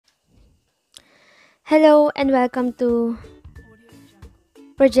Hello and welcome to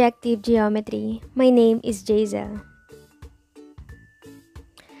Projective Geometry. My name is Jazel.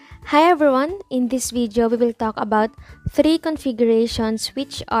 Hi everyone, in this video we will talk about three configurations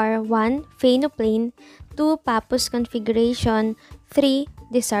which are 1. Fano plane, 2. Pappus configuration, 3.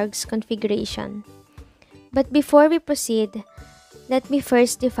 Desargues configuration. But before we proceed, let me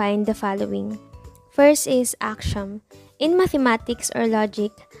first define the following. First is axiom. In mathematics or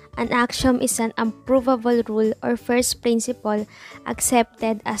logic, an axiom is an unprovable rule or first principle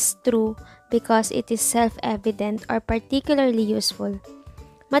accepted as true because it is self-evident or particularly useful.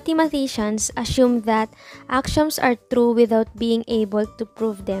 Mathematicians assume that axioms are true without being able to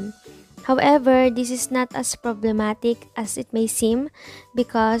prove them. However, this is not as problematic as it may seem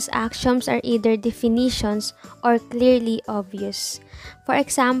because axioms are either definitions or clearly obvious. For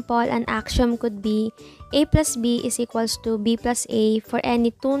example, an axiom could be a plus b is equals to b plus a for any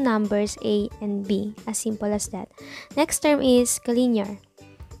two numbers a and b. As simple as that. Next term is collinear.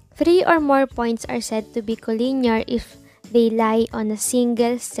 Three or more points are said to be collinear if they lie on a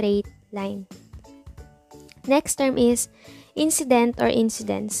single straight line. Next term is incident or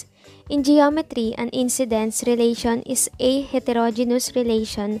incidence. In geometry, an incidence relation is a heterogeneous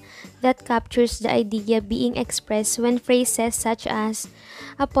relation that captures the idea being expressed when phrases such as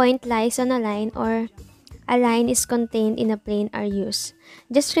a point lies on a line or a line is contained in a plane are used.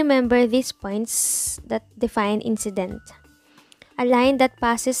 Just remember these points that define incident. A line that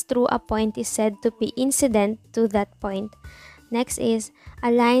passes through a point is said to be incident to that point. Next is a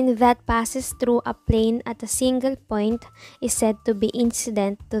line that passes through a plane at a single point is said to be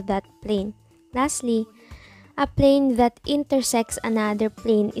incident to that plane. Lastly, a plane that intersects another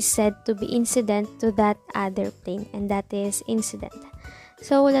plane is said to be incident to that other plane, and that is incident.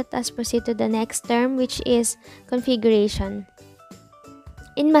 So let us proceed to the next term, which is configuration.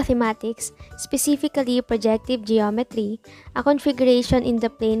 In mathematics, specifically projective geometry, a configuration in the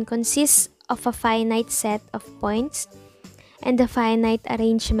plane consists of a finite set of points and a finite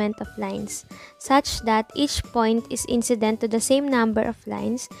arrangement of lines, such that each point is incident to the same number of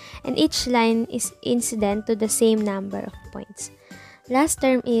lines and each line is incident to the same number of points. Last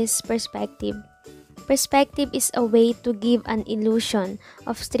term is perspective. Perspective is a way to give an illusion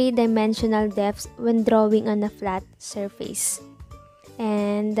of three-dimensional depth when drawing on a flat surface.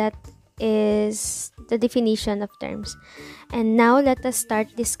 And that is the definition of terms. And now let us start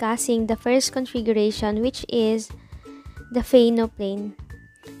discussing the first configuration, which is the Fano plane.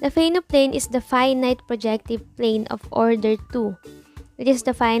 The Fano plane is the finite projective plane of order 2. It is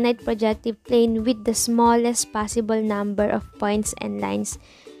the finite projective plane with the smallest possible number of points and lines,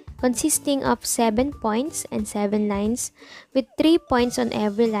 consisting of 7 points and 7 lines, with 3 points on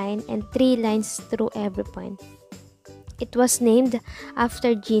every line and 3 lines through every point. It was named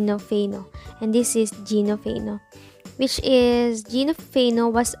after Gino Fano, and this is Gino Fano. Gino Fano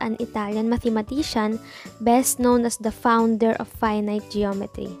was an Italian mathematician best known as the founder of finite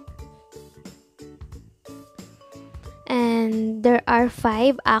geometry. And there are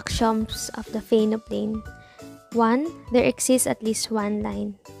 5 axioms of the Fano plane. 1. There exists at least one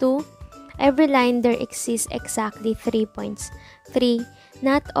line. 2. Every line there exists exactly 3 points. 3.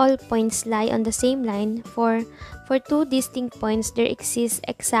 Not all points lie on the same line. 4. For 2 distinct points there exists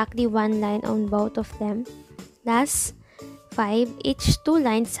exactly one line on both of them. Last, 5. Each 2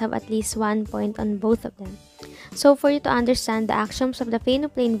 lines have at least 1 point on both of them. So for you to understand the axioms of the Fano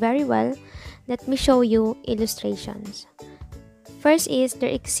plane very well, let me show you illustrations. First is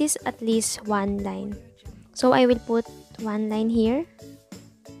there exists at least one line. So I will put one line here,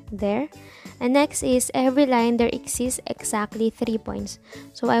 there. And next is every line there exists exactly 3 points.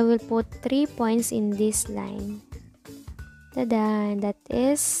 So I will put 3 points in this line. Tada! And that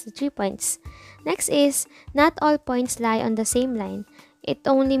is 3 points. Next is not all points lie on the same line. It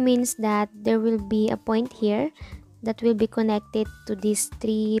only means that there will be a point here that will be connected to these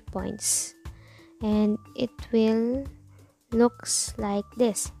 3 points. And it will looks like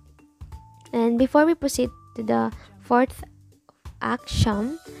this. And before we proceed to the fourth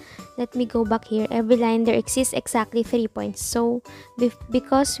axiom, let me go back here. Every line there exists exactly 3 points. So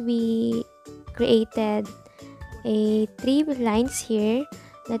because we created a 3 lines here,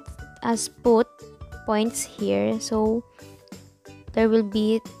 let us put points here. So there will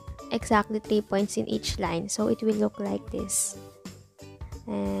be exactly 3 points in each line. So it will look like this.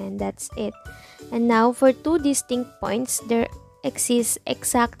 And that's it. And now for 2 distinct points, there exists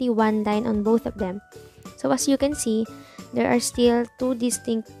exactly one line on both of them. So as you can see, there are still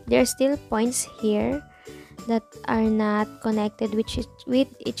points here that are not connected with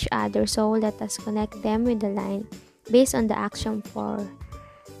each other. So let us connect them with the line based on the axiom 4.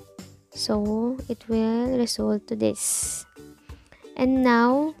 So it will result to this. And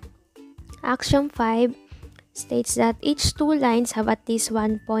now, axiom 5 states that each two lines have at least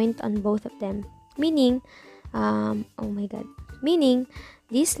one point on both of them. Meaning, meaning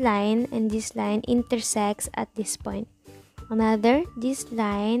this line and this line intersects at this point. Another, this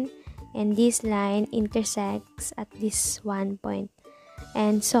line and this line intersects at this one point,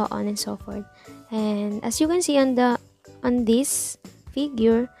 and so on and so forth. And as you can see on this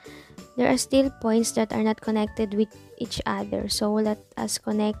figure, there are still points that are not connected with each other. So let us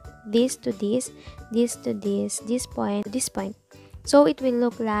connect this to this to this point to this point. So it will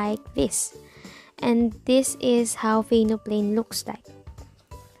look like this. And this is how Fano plane looks like.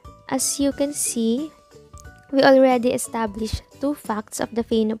 As you can see, we already established two facts of the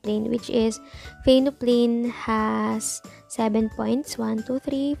Fano plane, which is Fano plane has 7 points, 1, 2,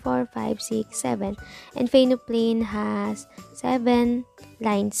 3, 4, 5, 6, 7. And Fano plane has 7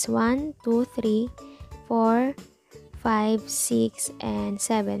 lines, 1, 2, 3, 4, 5, 6, and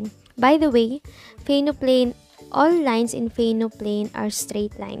 7. By the way, Fano plane, all lines in Fano plane are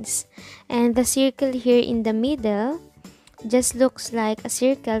straight lines. And the circle here in the middle just looks like a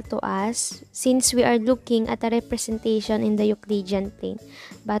circle to us since we are looking at a representation in the Euclidean plane.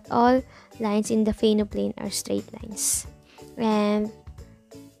 But all lines in the Fano plane are straight lines. And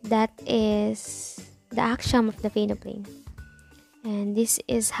that is the axiom of the Fano plane. And this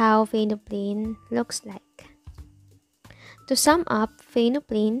is how Fano plane looks like. To sum up, Fano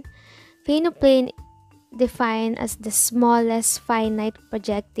plane defined as the smallest finite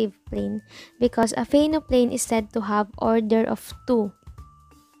projective plane because a Fano plane is said to have order of 2.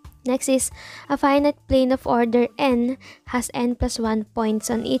 Next is a finite plane of order n has n plus 1 points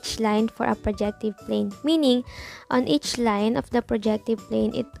on each line for a projective plane, meaning on each line of the projective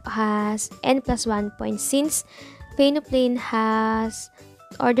plane it has n plus 1 points. Since Fano plane has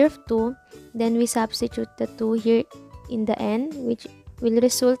order of 2, then we substitute the 2 here in the n, which will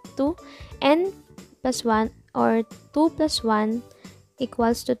result to n plus 1 or 2 plus 1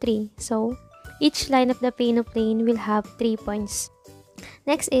 equals to 3. So each line of the Fano plane will have 3 points.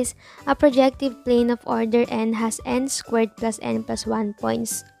 Next is a projective plane of order n has n squared plus n plus 1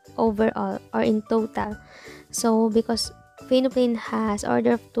 points overall or in total. So because Fano plane has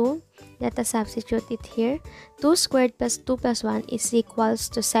order of 2, let us substitute it here. 2 squared plus 2 plus 1 is equals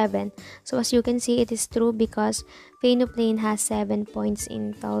to 7. So as you can see, it is true because Fano plane has 7 points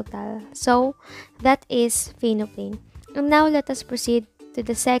in total. So that is Fano plane. And now let us proceed to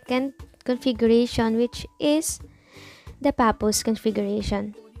the second configuration, which is the Pappus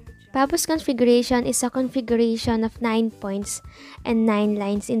configuration. Pappus configuration is a configuration of 9 points and 9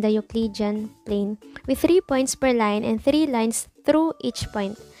 lines in the Euclidean plane with 3 points per line and 3 lines through each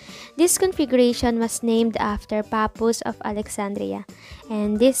point. This configuration was named after Pappus of Alexandria,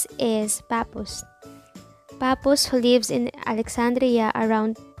 and this is Pappus. Pappus, who lives in Alexandria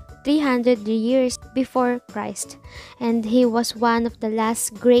around 300 years before Christ, and he was one of the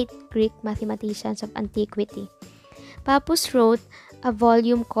last great Greek mathematicians of antiquity. Pappus wrote a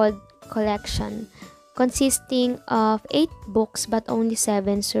volume called Collection, consisting of 8 books but only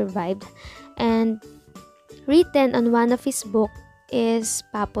 7 survived, and written on one of his books is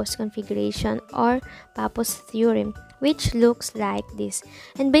Pappus configuration or Pappus theorem, which looks like this.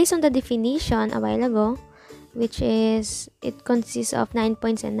 And based on the definition a while ago, which is it consists of 9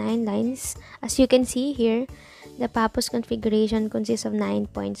 points and 9 lines, as you can see here, the Pappus configuration consists of 9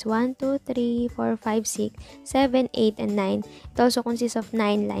 points, 1, 2, 3, 4, 5, 6, 7, 8, and 9. It also consists of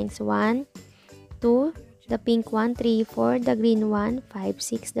 9 lines, 1, 2, the pink one, 3, 4, the green one, 5,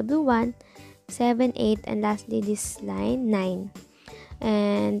 6, the blue one, 7, 8, and lastly this line, 9.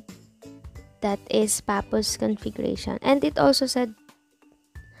 And that is Pappus configuration. And it also said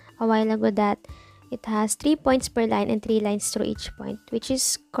a while ago that it has 3 points per line and 3 lines through each point, which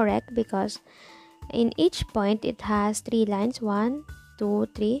is correct because in each point it has 3 lines, 1, 2,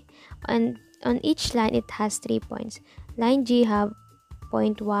 3, and on each line it has 3 points. Line G have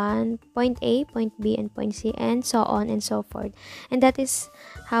point 1, point A, point B, and point C, and so on and so forth. And that is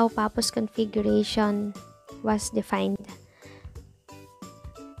how Pappus configuration was defined.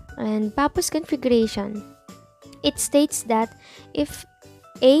 And Pappus configuration, it states that if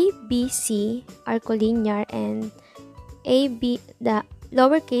A, B, C are collinear and the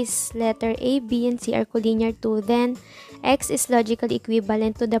lowercase letter A, B, and C are collinear too, then X is logically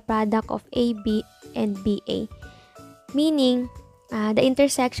equivalent to the product of AB and BA. Meaning, the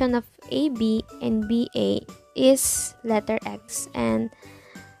intersection of AB and BA is letter X. And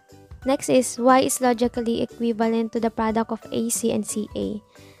next is Y is logically equivalent to the product of AC and CA.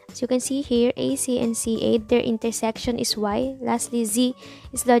 So you can see here AC and CA, their intersection is Y. Lastly, Z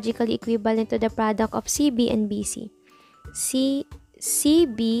is logically equivalent to the product of CB and BC.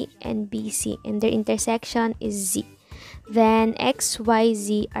 CB and BC, and their intersection is Z. Then X, Y,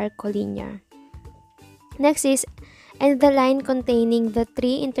 Z are collinear. Next is, and the line containing the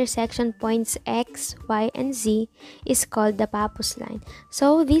three intersection points X, Y, and Z is called the Pappus line.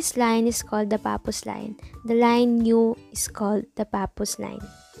 So this line is called the Pappus line. The line U is called the Pappus line.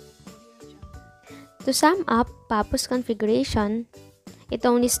 To sum up Pappus configuration, it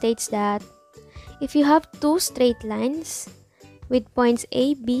only states that if you have two straight lines with points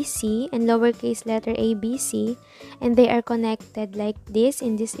A, B, C and lowercase letter a, b, c, and they are connected like this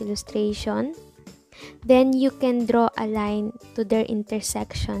in this illustration, then you can draw a line to their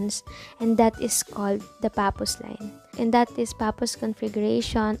intersections, and that is called the Pappus line. And that is Pappus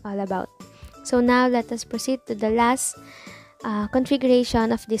configuration all about. So now let us proceed to the last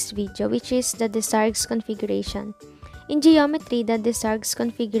configuration of this video, which is the Desargues configuration. In geometry, the Desargues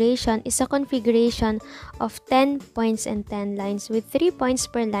configuration is a configuration of 10 points and 10 lines with 3 points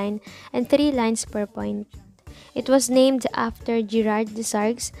per line and 3 lines per point. It was named after Gerard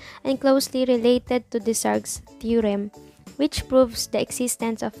Desargues and closely related to Desargues' theorem, which proves the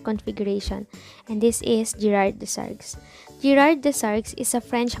existence of configuration, and this is Gerard Desargues. Gerard Desargues is a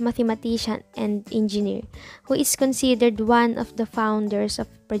French mathematician and engineer who is considered one of the founders of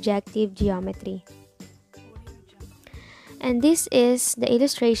projective geometry. And this is the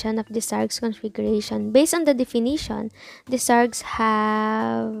illustration of Desargues configuration. Based on the definition, Desargues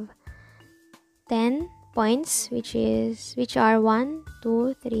have 10 points, which are 1,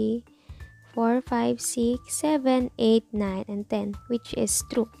 2, 3, 4, 5, 6, 7, 8, 9, and 10, which is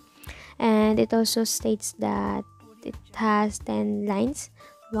true. And it also states that it has 10 lines.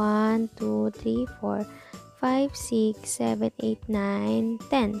 1, 2, 3, 4, 5, 6, 7, 8, 9,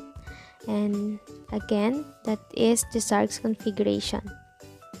 10. And again, that is Desargues configuration.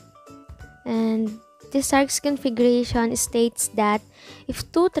 And Desargues configuration states that if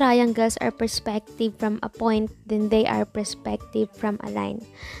two triangles are perspective from a point, then they are perspective from a line.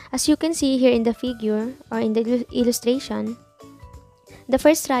 As you can see here in the figure or in the illustration, the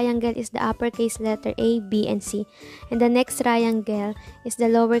first triangle is the uppercase letter A, B, and C, and the next triangle is the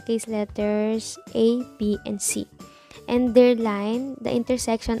lowercase letters A, B, and C. And their line, the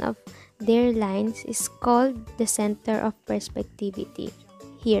intersection of their lines, is called the center of perspectivity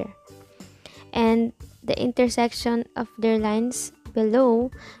here. And the intersection of their lines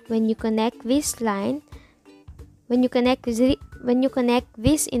below, when you connect this line, when you connect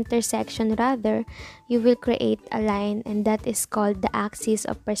this intersection rather, you will create a line, and that is called the axis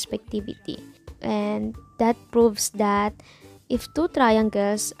of perspectivity. And that proves that if two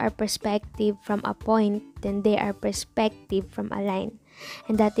triangles are perspective from a point, then they are perspective from a line.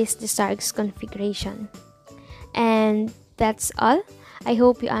 And that is the Desargues configuration. And that's all. I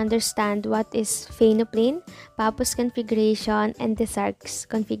hope you understand what is Fano plane, Pappus configuration, and Desargues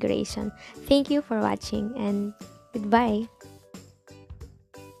configuration. Thank you for watching, and goodbye.